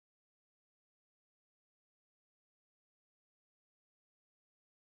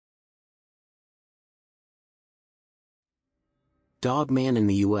Dogman in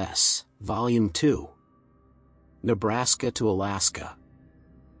the U.S., Volume 2. Nebraska to Alaska.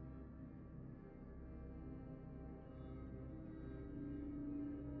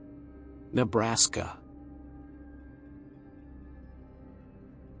 Nebraska.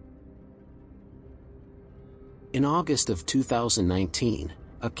 In August of 2019,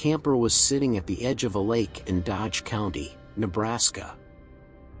 a camper was sitting at the edge of a lake in Dodge County, Nebraska.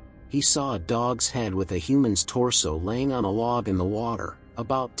 He saw a dog's head with a human's torso laying on a log in the water,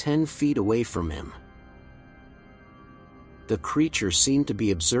 about 10 feet away from him. The creature seemed to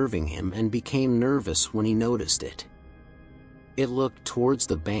be observing him and became nervous when he noticed it. It looked towards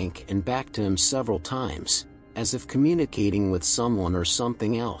the bank and back to him several times, as if communicating with someone or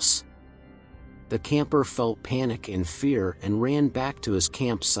something else. The camper felt panic and fear and ran back to his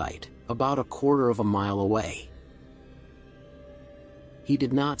campsite, about a quarter of a mile away. He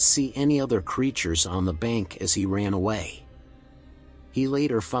did not see any other creatures on the bank as he ran away. He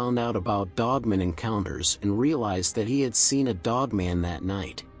later found out about Dogman encounters and realized that he had seen a dogman that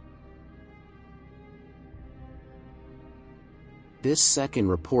night. This second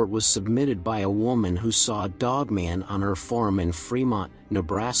report was submitted by a woman who saw a dogman on her farm in Fremont,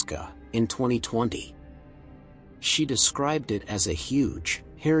 Nebraska, in 2020. She described it as a huge,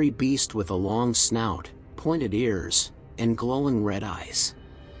 hairy beast with a long snout, pointed ears, and glowing red eyes.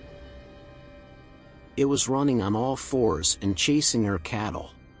 It was running on all fours and chasing her cattle.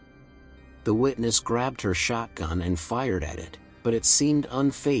 The witness grabbed her shotgun and fired at it, but it seemed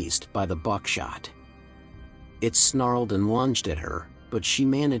unfazed by the buckshot. It snarled and lunged at her, but she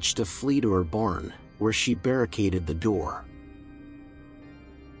managed to flee to her barn, where she barricaded the door.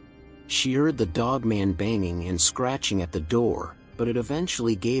 She heard the dogman banging and scratching at the door, but it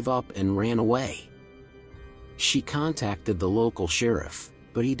eventually gave up and ran away. She contacted the local sheriff,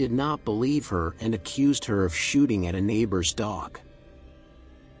 but he did not believe her and accused her of shooting at a neighbor's dog.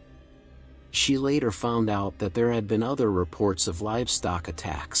 She later found out that there had been other reports of livestock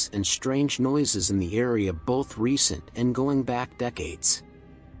attacks and strange noises in the area, both recent and going back decades.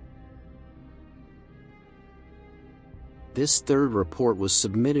 This third report was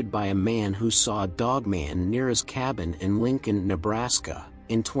submitted by a man who saw a dogman near his cabin in Lincoln, Nebraska,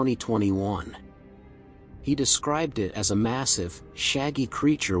 in 2021. He described it as a massive, shaggy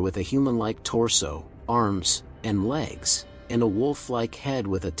creature with a human-like torso, arms, and legs, and a wolf-like head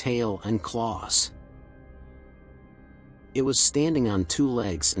with a tail and claws. It was standing on two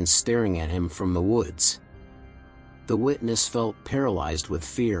legs and staring at him from the woods. The witness felt paralyzed with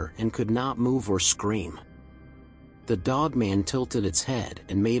fear and could not move or scream. The dogman tilted its head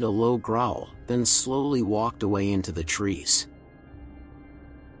and made a low growl, then slowly walked away into the trees.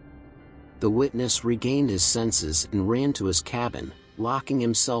 The witness regained his senses and ran to his cabin, locking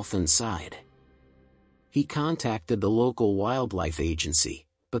himself inside. He contacted the local wildlife agency,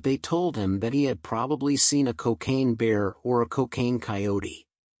 but they told him that he had probably seen a cocaine bear or a cocaine coyote.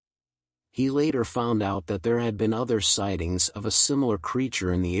 He later found out that there had been other sightings of a similar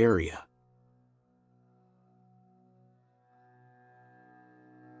creature in the area.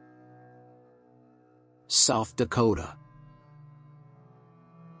 South Dakota.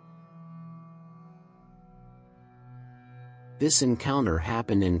 This encounter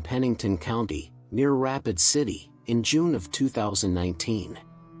happened in Pennington County, near Rapid City, in June of 2019.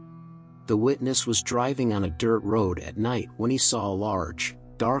 The witness was driving on a dirt road at night when he saw a large,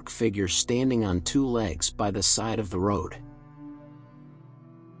 dark figure standing on two legs by the side of the road.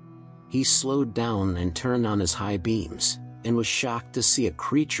 He slowed down and turned on his high beams, and was shocked to see a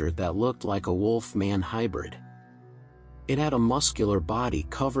creature that looked like a wolf-man hybrid. It had a muscular body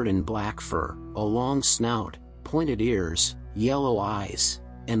covered in black fur, a long snout, pointed ears, yellow eyes,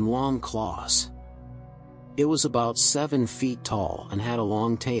 and long claws. It was about 7 feet tall and had a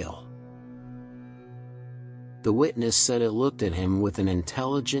long tail. The witness said it looked at him with an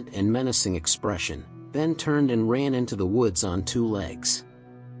intelligent and menacing expression, then turned and ran into the woods on two legs.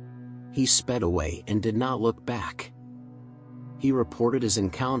 He sped away and did not look back. He reported his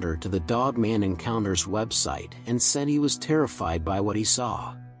encounter to the Dogman Encounters website and said he was terrified by what he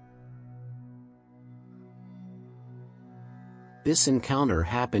saw. This encounter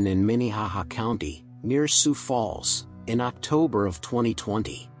happened in Minnehaha County, near Sioux Falls, in October of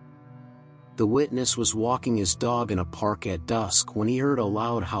 2020. The witness was walking his dog in a park at dusk when he heard a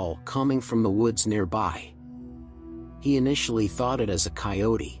loud howl coming from the woods nearby. He initially thought it as a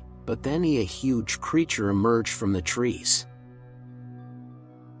coyote, but then a huge creature emerged from the trees.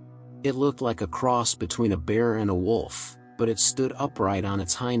 It looked like a cross between a bear and a wolf, but it stood upright on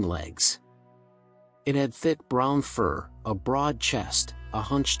its hind legs. It had thick brown fur, a broad chest, a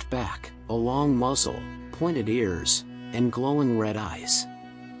hunched back, a long muzzle, pointed ears, and glowing red eyes.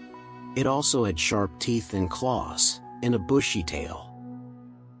 It also had sharp teeth and claws, and a bushy tail.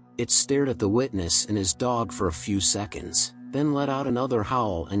 It stared at the witness and his dog for a few seconds, then let out another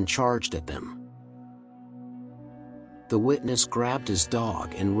howl and charged at them. The witness grabbed his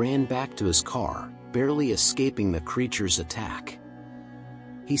dog and ran back to his car, barely escaping the creature's attack.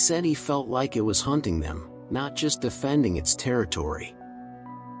 He said he felt like it was hunting them, not just defending its territory.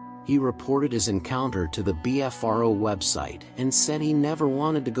 He reported his encounter to the BFRO website and said he never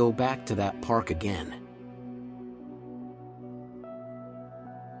wanted to go back to that park again.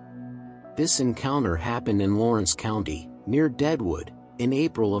 This encounter happened in Lawrence County, near Deadwood, in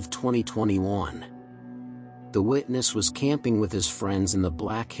April of 2021. The witness was camping with his friends in the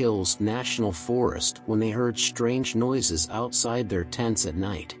Black Hills National Forest when they heard strange noises outside their tents at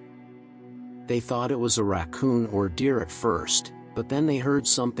night. They thought it was a raccoon or deer at first, but then they heard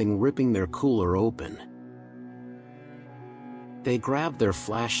something ripping their cooler open. They grabbed their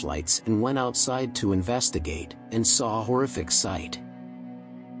flashlights and went outside to investigate, and saw a horrific sight.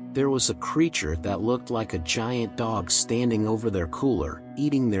 There was a creature that looked like a giant dog standing over their cooler,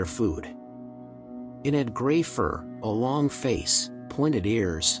 eating their food. It had gray fur, a long face, pointed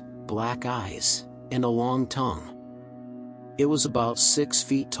ears, black eyes, and a long tongue. It was about 6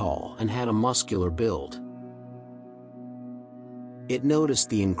 feet tall and had a muscular build. It noticed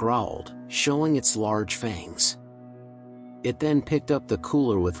the and growled, showing its large fangs. It then picked up the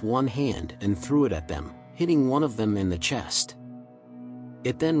cooler with one hand and threw it at them, hitting one of them in the chest.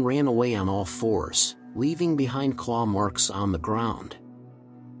 It then ran away on all fours, leaving behind claw marks on the ground.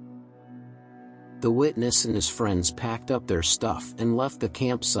 The witness and his friends packed up their stuff and left the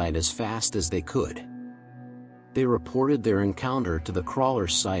campsite as fast as they could. They reported their encounter to the Crawler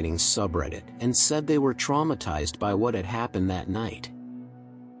Sightings subreddit and said they were traumatized by what had happened that night.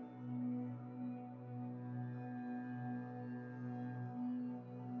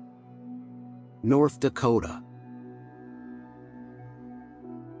 North Dakota.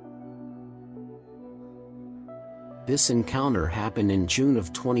 This encounter happened in June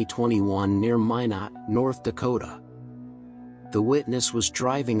of 2021 near Minot, North Dakota. The witness was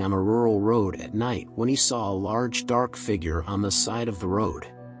driving on a rural road at night when he saw a large dark figure on the side of the road.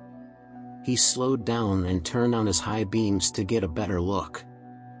 He slowed down and turned on his high beams to get a better look.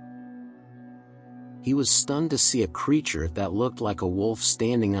 He was stunned to see a creature that looked like a wolf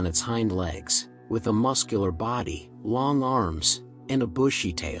standing on its hind legs, with a muscular body, long arms, and a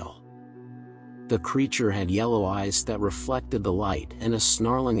bushy tail. The creature had yellow eyes that reflected the light and a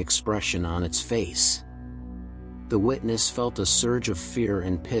snarling expression on its face. The witness felt a surge of fear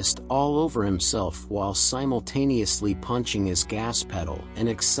and pissed all over himself while simultaneously punching his gas pedal and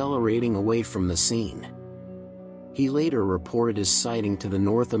accelerating away from the scene. He later reported his sighting to the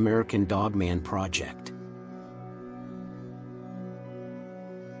North American Dogman Project.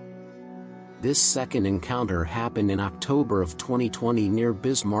 This second encounter happened in October of 2020 near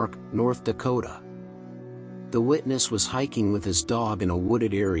Bismarck, North Dakota. The witness was hiking with his dog in a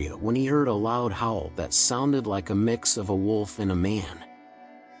wooded area when he heard a loud howl that sounded like a mix of a wolf and a man.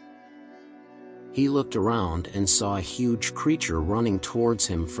 He looked around and saw a huge creature running towards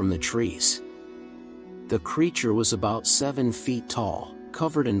him from the trees. The creature was about 7 feet tall,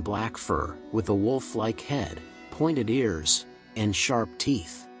 covered in black fur, with a wolf-like head, pointed ears, and sharp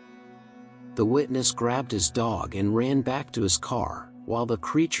teeth. The witness grabbed his dog and ran back to his car, while the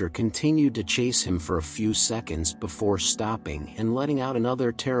creature continued to chase him for a few seconds before stopping and letting out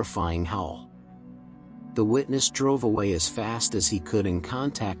another terrifying howl. The witness drove away as fast as he could and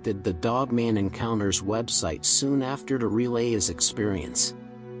contacted the Dogman Encounters website soon after to relay his experience.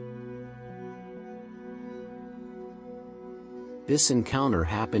 This encounter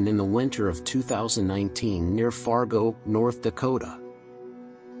happened in the winter of 2019 near Fargo, North Dakota.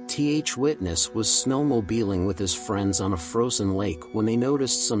 Witness was snowmobiling with his friends on a frozen lake when they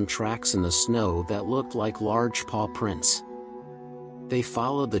noticed some tracks in the snow that looked like large paw prints. They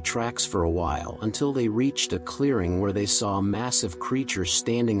followed the tracks for a while until they reached a clearing where they saw a massive creature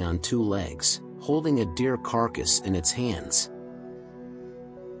standing on 2 legs, holding a deer carcass in its hands.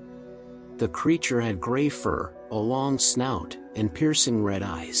 The creature had gray fur, a long snout, and piercing red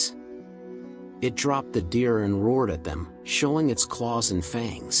eyes. It dropped the deer and roared at them, showing its claws and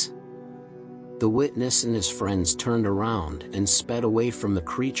fangs. The witness and his friends turned around and sped away from the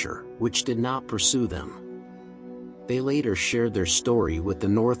creature, which did not pursue them. They later shared their story with the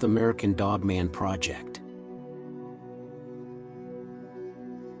North American Dogman Project.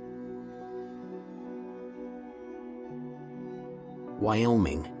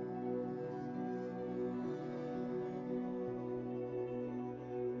 Wyoming.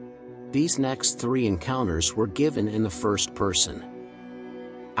 These next 3 encounters were given in the first person.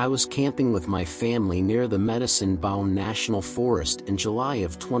 I was camping with my family near the Medicine Bound National Forest in July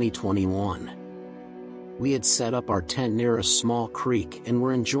of 2021. We had set up our tent near a small creek and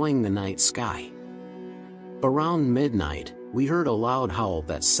were enjoying the night sky. Around midnight, we heard a loud howl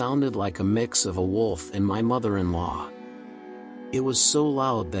that sounded like a mix of a wolf and my mother-in-law. It was so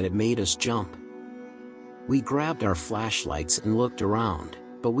loud that it made us jump. We grabbed our flashlights and looked around,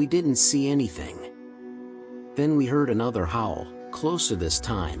 but we didn't see anything. Then we heard another howl, closer this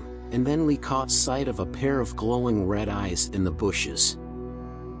time, and then we caught sight of a pair of glowing red eyes in the bushes.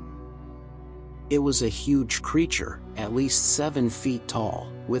 It was a huge creature, at least 7 feet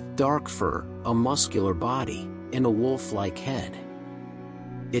tall, with dark fur, a muscular body, and a wolf-like head.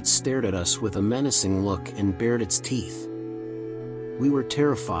 It stared at us with a menacing look and bared its teeth. We were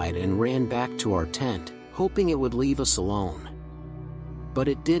terrified and ran back to our tent, hoping it would leave us alone. But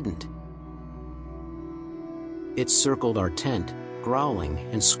it didn't. It circled our tent, growling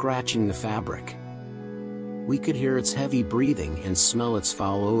and scratching the fabric. We could hear its heavy breathing and smell its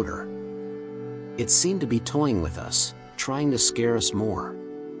foul odor. It seemed to be toying with us, trying to scare us more.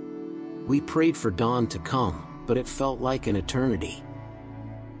 We prayed for dawn to come, but it felt like an eternity.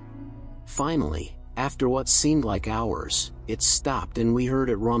 Finally, after what seemed like hours, it stopped and we heard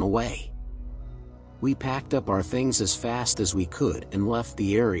it run away. We packed up our things as fast as we could and left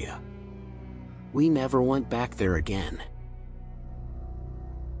the area. We never went back there again.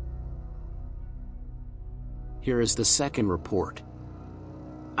 Here is the second report.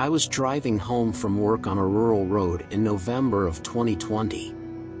 I was driving home from work on a rural road in November of 2020.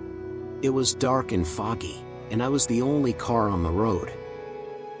 It was dark and foggy, and I was the only car on the road.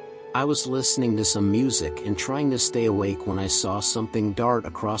 I was listening to some music and trying to stay awake when I saw something dart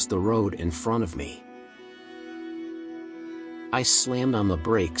across the road in front of me. I slammed on the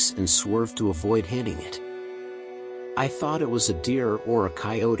brakes and swerved to avoid hitting it. I thought it was a deer or a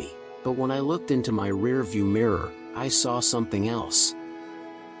coyote, but when I looked into my rearview mirror, I saw something else.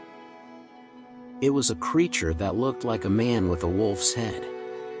 It was a creature that looked like a man with a wolf's head.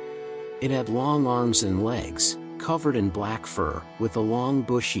 It had long arms and legs, covered in black fur, with a long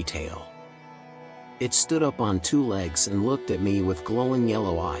bushy tail. It stood up on 2 legs and looked at me with glowing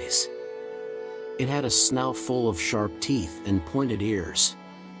yellow eyes. It had a snout full of sharp teeth and pointed ears.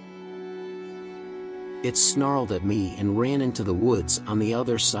 It snarled at me and ran into the woods on the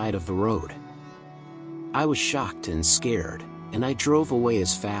other side of the road. I was shocked and scared, and I drove away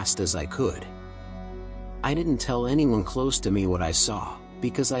as fast as I could. I didn't tell anyone close to me what I saw,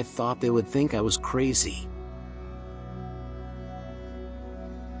 because I thought they would think I was crazy.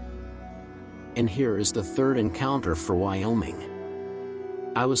 And here is the third encounter for Wyoming.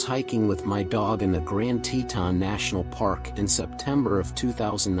 I was hiking with my dog in the Grand Teton National Park in September of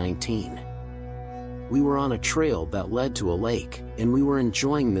 2019. We were on a trail that led to a lake, and we were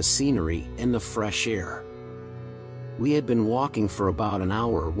enjoying the scenery and the fresh air. We had been walking for about an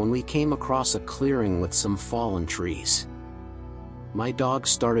hour when we came across a clearing with some fallen trees. My dog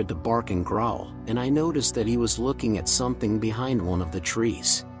started to bark and growl, and I noticed that he was looking at something behind one of the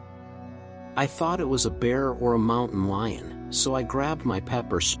trees. I thought it was a bear or a mountain lion, so I grabbed my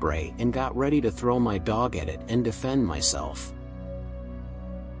pepper spray and got ready to throw my dog at it and defend myself.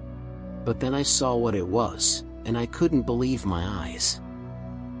 But then I saw what it was, and I couldn't believe my eyes.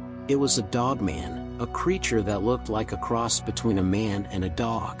 It was a Dogman, a creature that looked like a cross between a man and a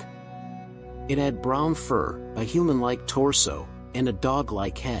dog. It had brown fur, a human-like torso, and a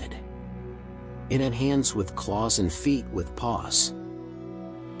dog-like head. It had hands with claws and feet with paws.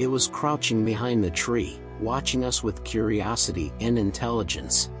 It was crouching behind the tree, watching us with curiosity and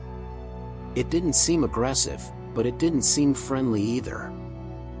intelligence. It didn't seem aggressive, but it didn't seem friendly either.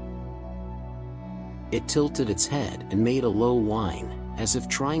 It tilted its head and made a low whine, as if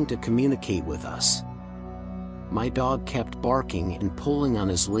trying to communicate with us. My dog kept barking and pulling on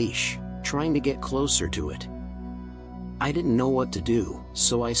his leash, trying to get closer to it. I didn't know what to do,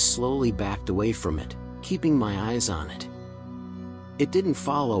 so I slowly backed away from it, keeping my eyes on it. It didn't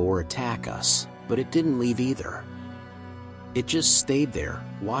follow or attack us, but it didn't leave either. It just stayed there,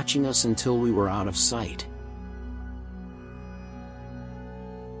 watching us until we were out of sight.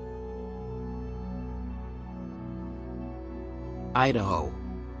 Idaho.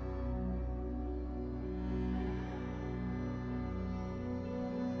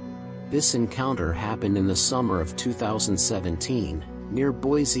 This encounter happened in the summer of 2017, near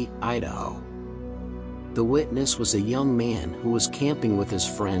Boise, Idaho. The witness was a young man who was camping with his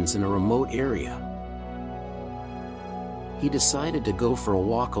friends in a remote area. He decided to go for a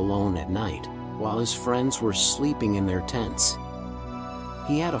walk alone at night, while his friends were sleeping in their tents.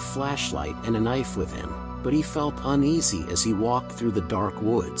 He had a flashlight and a knife with him, but he felt uneasy as he walked through the dark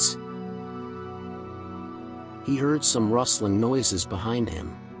woods. He heard some rustling noises behind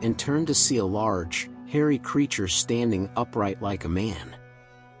him, and turned to see a large, hairy creature standing upright like a man.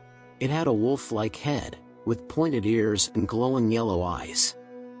 It had a wolf-like head, with pointed ears and glowing yellow eyes.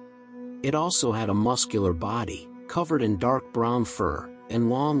 It also had a muscular body, covered in dark brown fur, and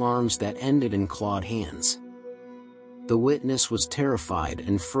long arms that ended in clawed hands. The witness was terrified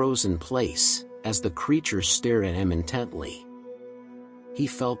and froze in place, as the creature stared at him intently. He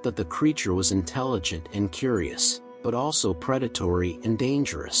felt that the creature was intelligent and curious, but also predatory and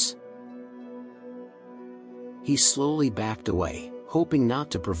dangerous. He slowly backed away, hoping not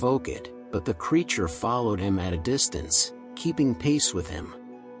to provoke it, but the creature followed him at a distance, keeping pace with him.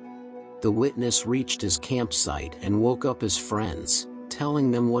 The witness reached his campsite and woke up his friends, telling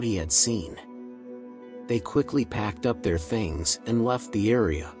them what he had seen. They quickly packed up their things and left the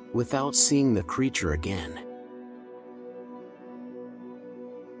area, without seeing the creature again.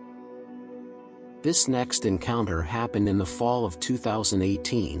 This next encounter happened in the fall of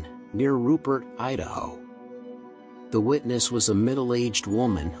 2018, near Rupert, Idaho. The witness was a middle-aged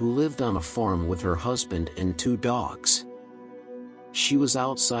woman who lived on a farm with her husband and 2 dogs. She was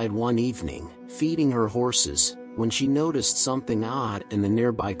outside one evening, feeding her horses, when she noticed something odd in the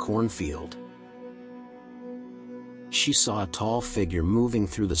nearby cornfield. She saw a tall figure moving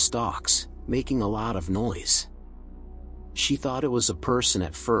through the stalks, making a lot of noise. She thought it was a person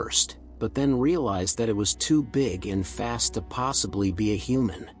at first, but then realized that it was too big and fast to possibly be a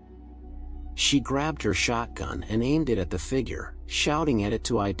human. She grabbed her shotgun and aimed it at the figure, shouting at it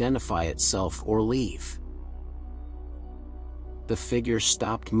to identify itself or leave. The figure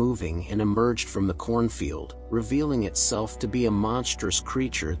stopped moving and emerged from the cornfield, revealing itself to be a monstrous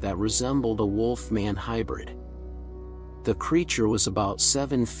creature that resembled a wolf-man hybrid. The creature was about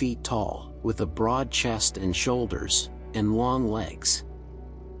 7 feet tall, with a broad chest and shoulders, and long legs.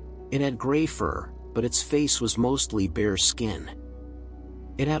 It had gray fur, but its face was mostly bare skin.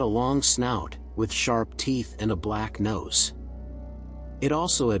 It had a long snout, with sharp teeth and a black nose. It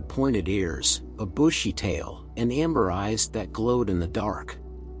also had pointed ears, a bushy tail, and amber eyes that glowed in the dark.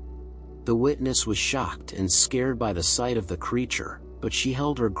 The witness was shocked and scared by the sight of the creature, but she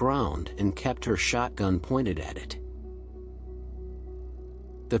held her ground and kept her shotgun pointed at it.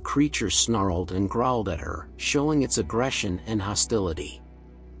 The creature snarled and growled at her, showing its aggression and hostility.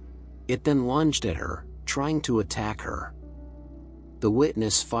 It then lunged at her, trying to attack her. The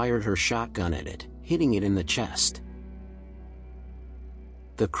witness fired her shotgun at it, hitting it in the chest.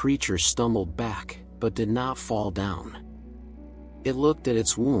 The creature stumbled back, but did not fall down. It looked at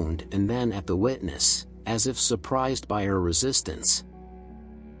its wound and then at the witness, as if surprised by her resistance.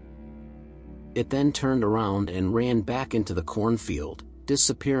 It then turned around and ran back into the cornfield,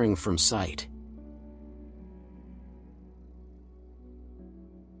 disappearing from sight.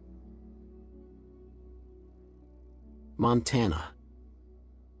 Montana.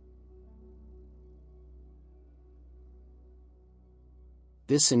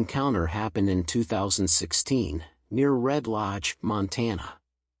 This encounter happened in 2016, near Red Lodge, Montana.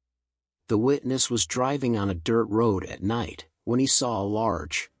 The witness was driving on a dirt road at night, when he saw a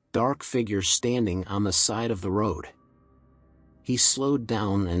large, dark figure standing on the side of the road. He slowed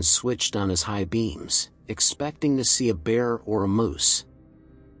down and switched on his high beams, expecting to see a bear or a moose.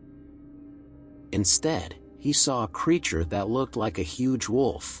 Instead, he saw a creature that looked like a huge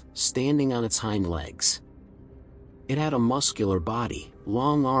wolf, standing on its hind legs. It had a muscular body,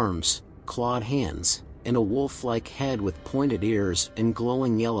 long arms, clawed hands, and a wolf-like head with pointed ears and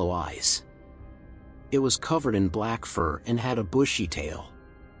glowing yellow eyes. It was covered in black fur and had a bushy tail.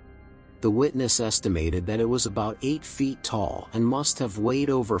 The witness estimated that it was about 8 feet tall and must have weighed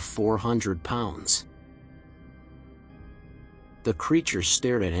over 400 pounds. The creature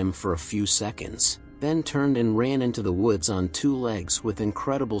stared at him for a few seconds, then turned and ran into the woods on 2 legs with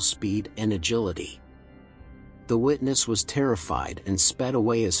incredible speed and agility. The witness was terrified and sped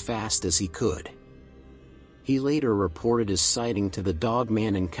away as fast as he could. He later reported his sighting to the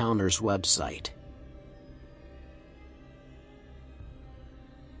Dogman Encounters website.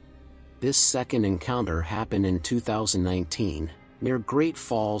 This second encounter happened in 2019, near Great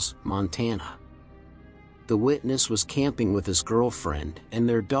Falls, Montana. The witness was camping with his girlfriend and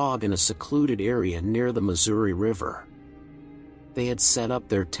their dog in a secluded area near the Missouri River. They had set up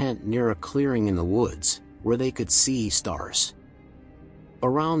their tent near a clearing in the woods, where they could see stars.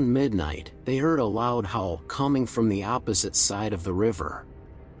 Around midnight, they heard a loud howl coming from the opposite side of the river.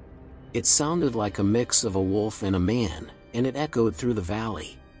 It sounded like a mix of a wolf and a man, and it echoed through the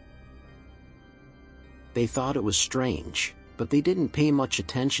valley. They thought it was strange, but they didn't pay much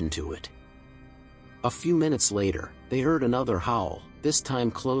attention to it. A few minutes later, they heard another howl, this time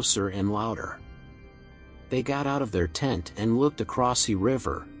closer and louder. They got out of their tent and looked across the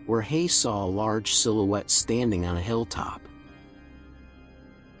river, where Hay saw a large silhouette standing on a hilltop.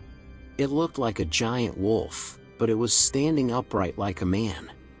 It looked like a giant wolf, but it was standing upright like a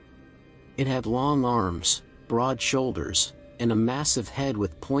man. It had long arms, broad shoulders, and a massive head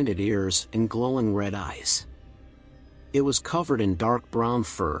with pointed ears and glowing red eyes. It was covered in dark brown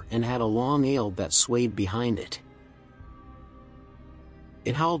fur and had a long tail that swayed behind it.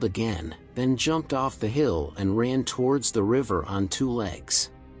 It howled again, then jumped off the hill and ran towards the river on two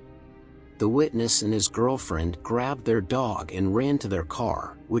legs. The witness and his girlfriend grabbed their dog and ran to their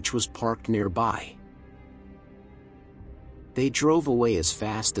car, which was parked nearby. They drove away as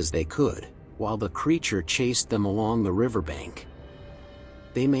fast as they could, while the creature chased them along the riverbank.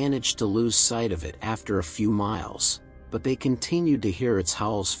 They managed to lose sight of it after a few miles, but they continued to hear its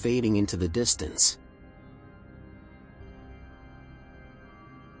howls fading into the distance.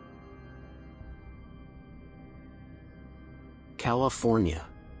 California.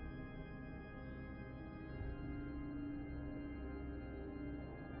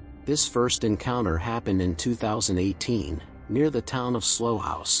 This first encounter happened in 2018, near the town of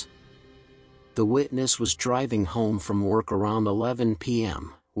Slowhouse. The witness was driving home from work around 11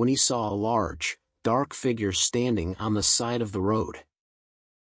 p.m. when he saw a large, dark figure standing on the side of the road.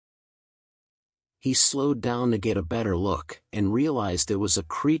 He slowed down to get a better look and realized it was a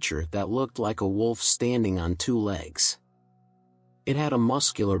creature that looked like a wolf standing on two legs. It had a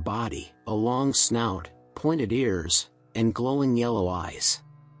muscular body, a long snout, pointed ears, and glowing yellow eyes.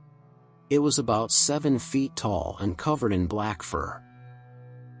 It was about 7 feet tall and covered in black fur.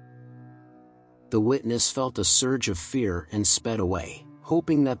 The witness felt a surge of fear and sped away,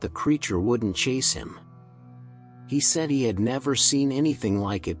 hoping that the creature wouldn't chase him. He said he had never seen anything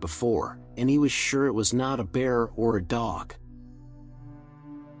like it before, and he was sure it was not a bear or a dog.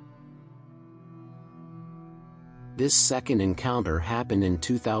 This second encounter happened in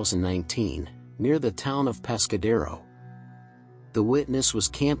 2019, near the town of Pescadero. The witness was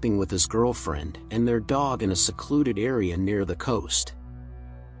camping with his girlfriend and their dog in a secluded area near the coast.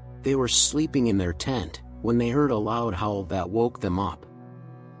 They were sleeping in their tent when they heard a loud howl that woke them up.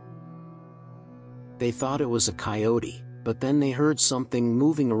 They thought it was a coyote, but then they heard something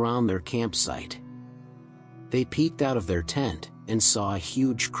moving around their campsite. They peeked out of their tent and saw a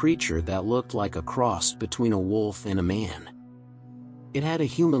huge creature that looked like a cross between a wolf and a man. It had a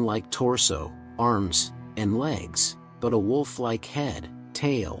human-like torso, arms, and legs, but a wolf-like head,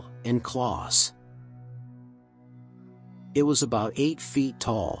 tail, and claws. It was about 8 feet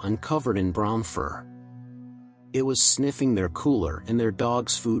tall and covered in brown fur. It was sniffing their cooler and their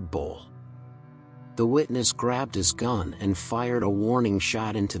dog's food bowl. The witness grabbed his gun and fired a warning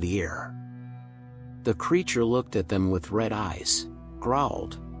shot into the air. The creature looked at them with red eyes,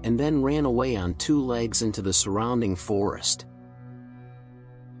 growled, and then ran away on two legs into the surrounding forest.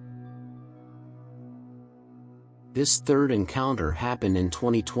 This third encounter happened in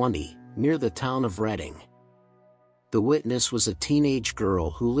 2020, near the town of Redding. The witness was a teenage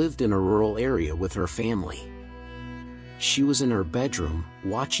girl who lived in a rural area with her family. She was in her bedroom,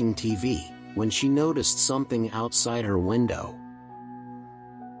 watching TV, when she noticed something outside her window.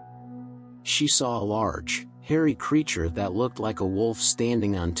 She saw a large, hairy creature that looked like a wolf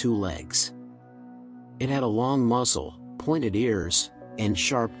standing on two legs. It had a long muzzle, pointed ears, and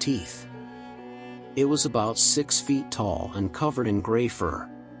sharp teeth. It was about 6 feet tall and covered in gray fur.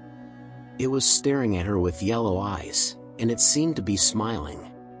 It was staring at her with yellow eyes, and it seemed to be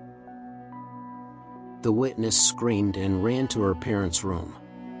smiling. The witness screamed and ran to her parents' room.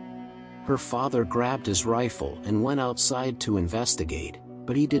 Her father grabbed his rifle and went outside to investigate,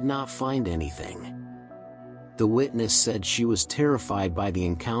 but he did not find anything. The witness said she was terrified by the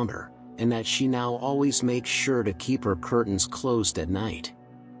encounter, and that she now always makes sure to keep her curtains closed at night.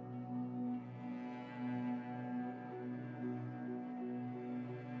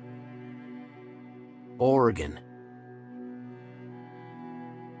 Oregon.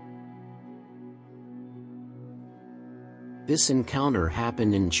 This encounter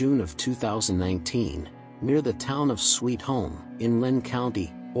happened in June of 2019, near the town of Sweet Home, in Linn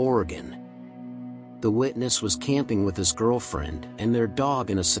County, Oregon. The witness was camping with his girlfriend and their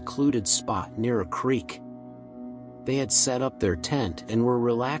dog in a secluded spot near a creek. They had set up their tent and were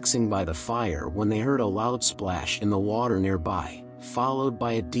relaxing by the fire when they heard a loud splash in the water nearby, followed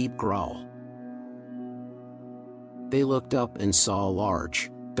by a deep growl. They looked up and saw a large,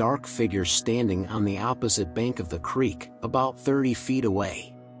 dark figure standing on the opposite bank of the creek, about 30 feet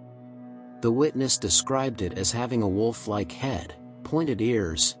away. The witness described it as having a wolf-like head, pointed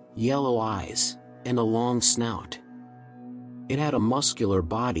ears, yellow eyes, and a long snout. It had a muscular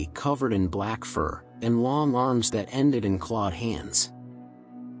body covered in black fur, and long arms that ended in clawed hands.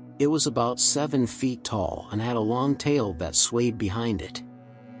 It was about 7 feet tall and had a long tail that swayed behind it.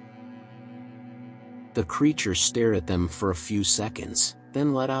 The creature stared at them for a few seconds,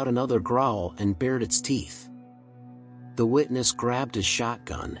 then let out another growl and bared its teeth. The witness grabbed his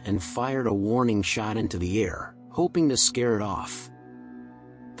shotgun and fired a warning shot into the air, hoping to scare it off.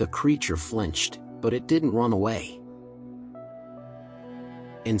 The creature flinched, but it didn't run away.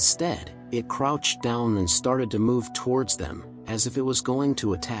 Instead, it crouched down and started to move towards them, as if it was going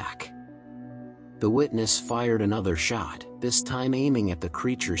to attack. The witness fired another shot, this time aiming at the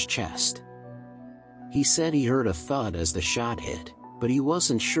creature's chest. He said he heard a thud as the shot hit, but he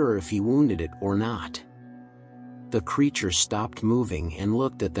wasn't sure if he wounded it or not. The creature stopped moving and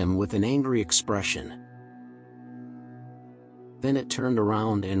looked at them with an angry expression. Then it turned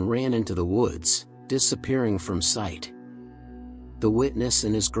around and ran into the woods, disappearing from sight. The witness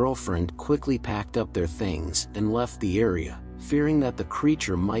and his girlfriend quickly packed up their things and left the area, fearing that the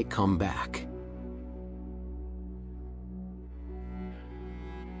creature might come back.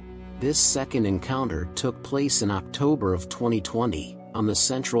 This second encounter took place in October of 2020, on the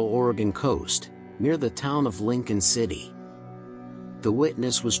Central Oregon coast, near the town of Lincoln City. The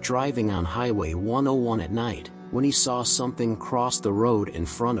witness was driving on Highway 101 at night, when he saw something cross the road in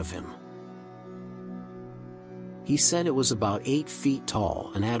front of him. He said it was about 8 feet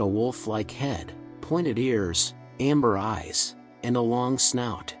tall and had a wolf-like head, pointed ears, amber eyes, and a long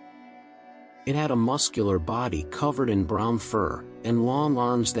snout. It had a muscular body covered in brown fur, and long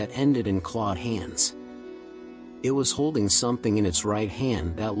arms that ended in clawed hands. It was holding something in its right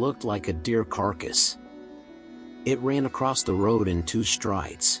hand that looked like a deer carcass. It ran across the road in 2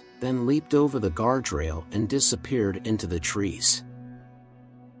 strides, then leaped over the guardrail and disappeared into the trees.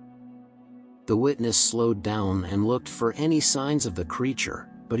 The witness slowed down and looked for any signs of the creature,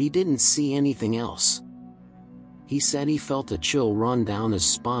 but he didn't see anything else. He said he felt a chill run down his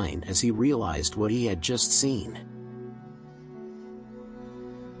spine as he realized what he had just seen.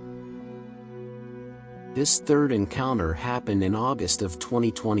 This third encounter happened in August of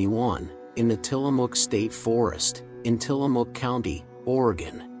 2021, in the Tillamook State Forest, in Tillamook County,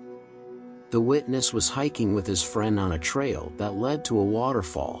 Oregon. The witness was hiking with his friend on a trail that led to a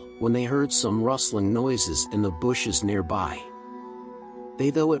waterfall when they heard some rustling noises in the bushes nearby. They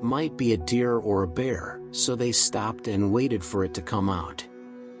thought it might be a deer or a bear, so they stopped and waited for it to come out.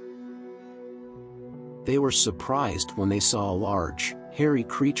 They were surprised when they saw a large, hairy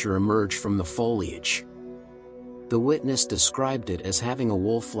creature emerge from the foliage. The witness described it as having a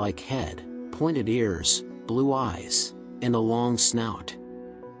wolf-like head, pointed ears, blue eyes, and a long snout.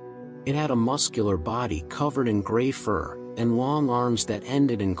 It had a muscular body covered in gray fur, and long arms that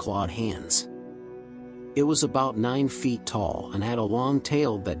ended in clawed hands. It was about 9 feet tall and had a long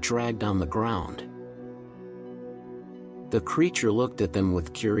tail that dragged on the ground. The creature looked at them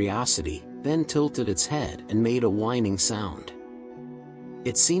with curiosity, then tilted its head and made a whining sound.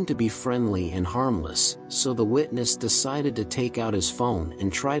 It seemed to be friendly and harmless, so the witness decided to take out his phone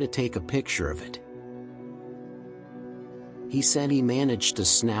and try to take a picture of it. He said he managed to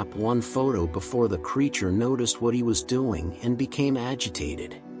snap one photo before the creature noticed what he was doing and became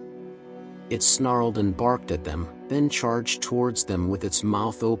agitated. It snarled and barked at them, then charged towards them with its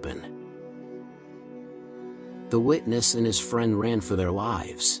mouth open. The witness and his friend ran for their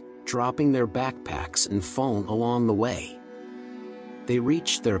lives, dropping their backpacks and phone along the way. They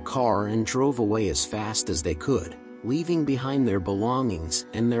reached their car and drove away as fast as they could, leaving behind their belongings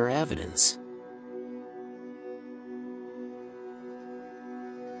and their evidence.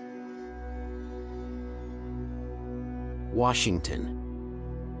 Washington.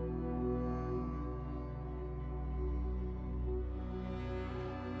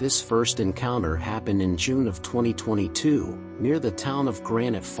 This first encounter happened in June of 2022, near the town of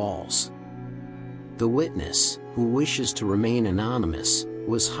Granite Falls. The witness, who wishes to remain anonymous,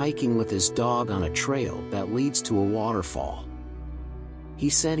 was hiking with his dog on a trail that leads to a waterfall. He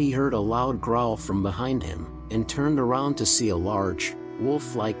said he heard a loud growl from behind him, and turned around to see a large,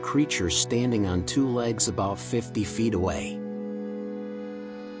 wolf-like creature standing on 2 legs about 50 feet away.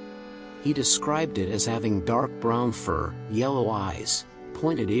 He described it as having dark brown fur, yellow eyes,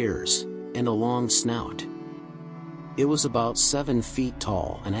 pointed ears, and a long snout. It was about 7 feet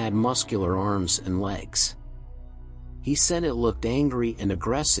tall and had muscular arms and legs. He said it looked angry and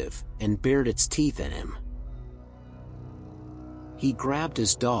aggressive, and bared its teeth at him. He grabbed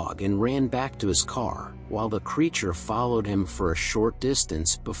his dog and ran back to his car, while the creature followed him for a short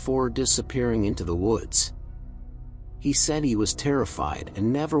distance before disappearing into the woods. He said he was terrified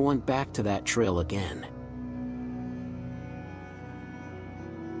and never went back to that trail again.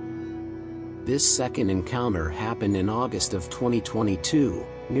 This second encounter happened in August of 2022,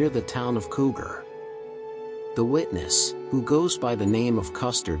 near the town of Cougar. The witness, who goes by the name of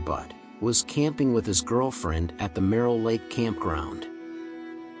Custard Butt, was camping with his girlfriend at the Merrill Lake campground.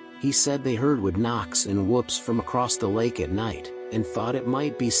 He said they heard wood knocks and whoops from across the lake at night, and thought it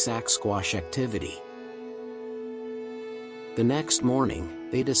might be Sasquatch activity. The next morning,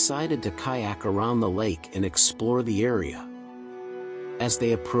 they decided to kayak around the lake and explore the area. As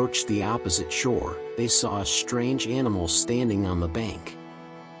they approached the opposite shore, they saw a strange animal standing on the bank.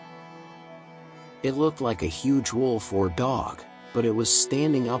 It looked like a huge wolf or dog, but it was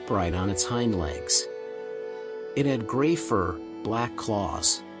standing upright on its hind legs. It had gray fur, black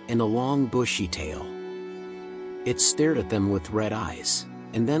claws, and a long bushy tail. It stared at them with red eyes,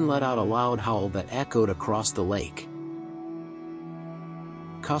 and then let out a loud howl that echoed across the lake.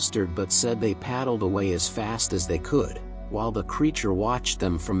 Custard Butt said they paddled away as fast as they could, while the creature watched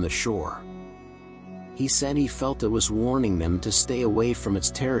them from the shore. He said he felt it was warning them to stay away from its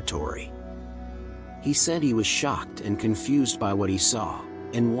territory. He said he was shocked and confused by what he saw,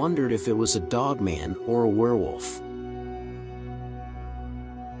 and wondered if it was a dogman or a werewolf.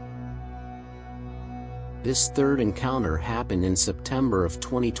 This third encounter happened in September of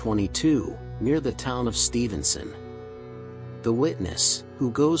 2022, near the town of Stevenson. The witness, who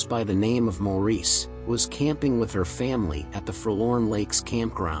goes by the name of Maurice, was camping with her family at the Forlorn Lakes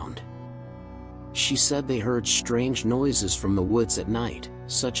campground. She said they heard strange noises from the woods at night,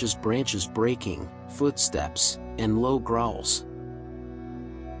 such as branches breaking, footsteps, and low growls.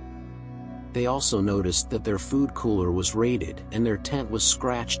 They also noticed that their food cooler was raided and their tent was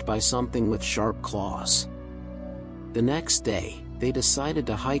scratched by something with sharp claws. The next day, they decided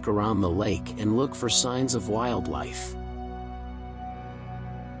to hike around the lake and look for signs of wildlife.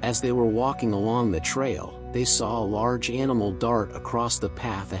 As they were walking along the trail, they saw a large animal dart across the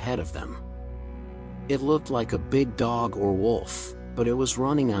path ahead of them. It looked like a big dog or wolf, but it was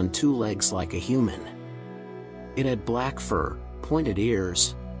running on two legs like a human. It had black fur, pointed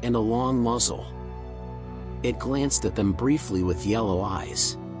ears, and a long muzzle. It glanced at them briefly with yellow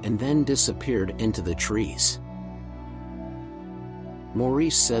eyes, and then disappeared into the trees.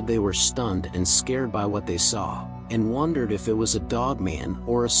 Maurice said they were stunned and scared by what they saw, and wondered if it was a dogman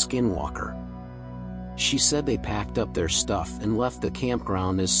or a skinwalker. She said they packed up their stuff and left the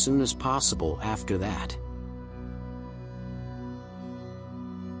campground as soon as possible after that.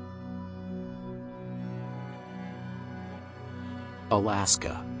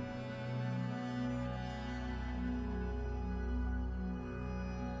 Alaska.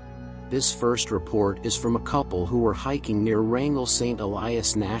 This first report is from a couple who were hiking near Wrangell St.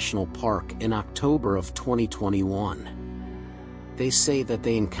 Elias National Park in October of 2021. They say that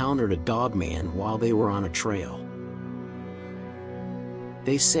they encountered a dogman while they were on a trail.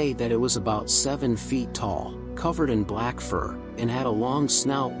 They say that it was about 7 feet tall, covered in black fur, and had a long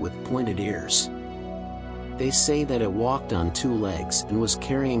snout with pointed ears. They say that it walked on two legs and was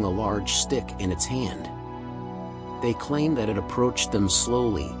carrying a large stick in its hand. They claim that it approached them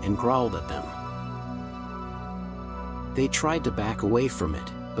slowly and growled at them. They tried to back away from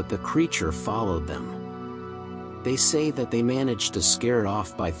it, but the creature followed them. They say that they managed to scare it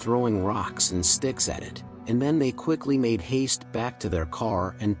off by throwing rocks and sticks at it, and then they quickly made haste back to their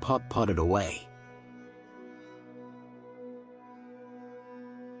car and putt-putted away.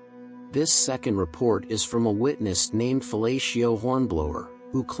 This second report is from a witness named Fellatio Hornblower,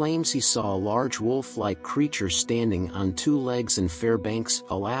 who claims he saw a large wolf-like creature standing on two legs in Fairbanks,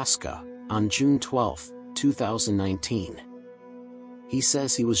 Alaska, on June 12, 2019. He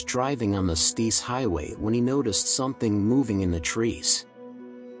says he was driving on the Steese Highway when he noticed something moving in the trees.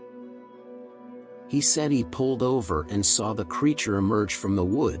 He said he pulled over and saw the creature emerge from the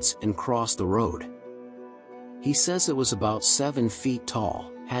woods and cross the road. He says it was about 7 feet tall,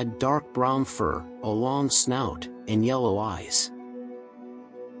 had dark brown fur, a long snout, and yellow eyes.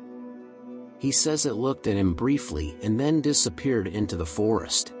 He says it looked at him briefly and then disappeared into the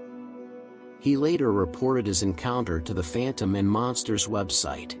forest. He later reported his encounter to the Phantom and Monsters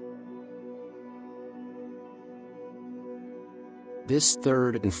website. This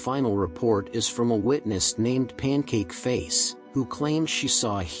third and final report is from a witness named Pancake Face, who claims she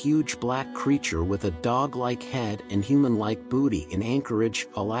saw a huge black creature with a dog-like head and human-like booty in Anchorage,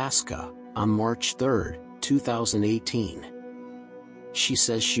 Alaska, on March 3, 2018. She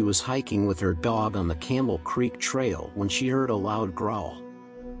says she was hiking with her dog on the Camel Creek Trail when she heard a loud growl.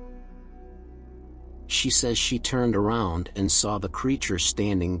 She says she turned around and saw the creature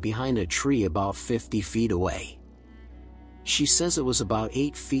standing behind a tree about 50 feet away. She says it was about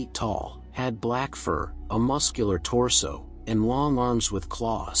 8 feet tall, had black fur, a muscular torso, and long arms with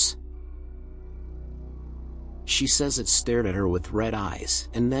claws. She says it stared at her with red eyes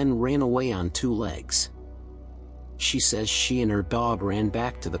and then ran away on 2 legs. She says she and her dog ran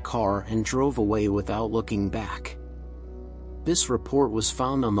back to the car and drove away without looking back. This report was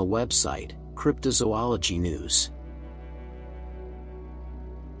found on the website, Cryptozoology News.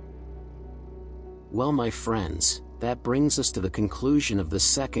 Well, my friends, that brings us to the conclusion of the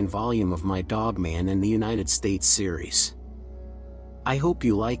second volume of my Dogman in the United States series. I hope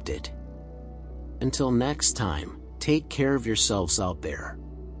you liked it. Until next time, take care of yourselves out there.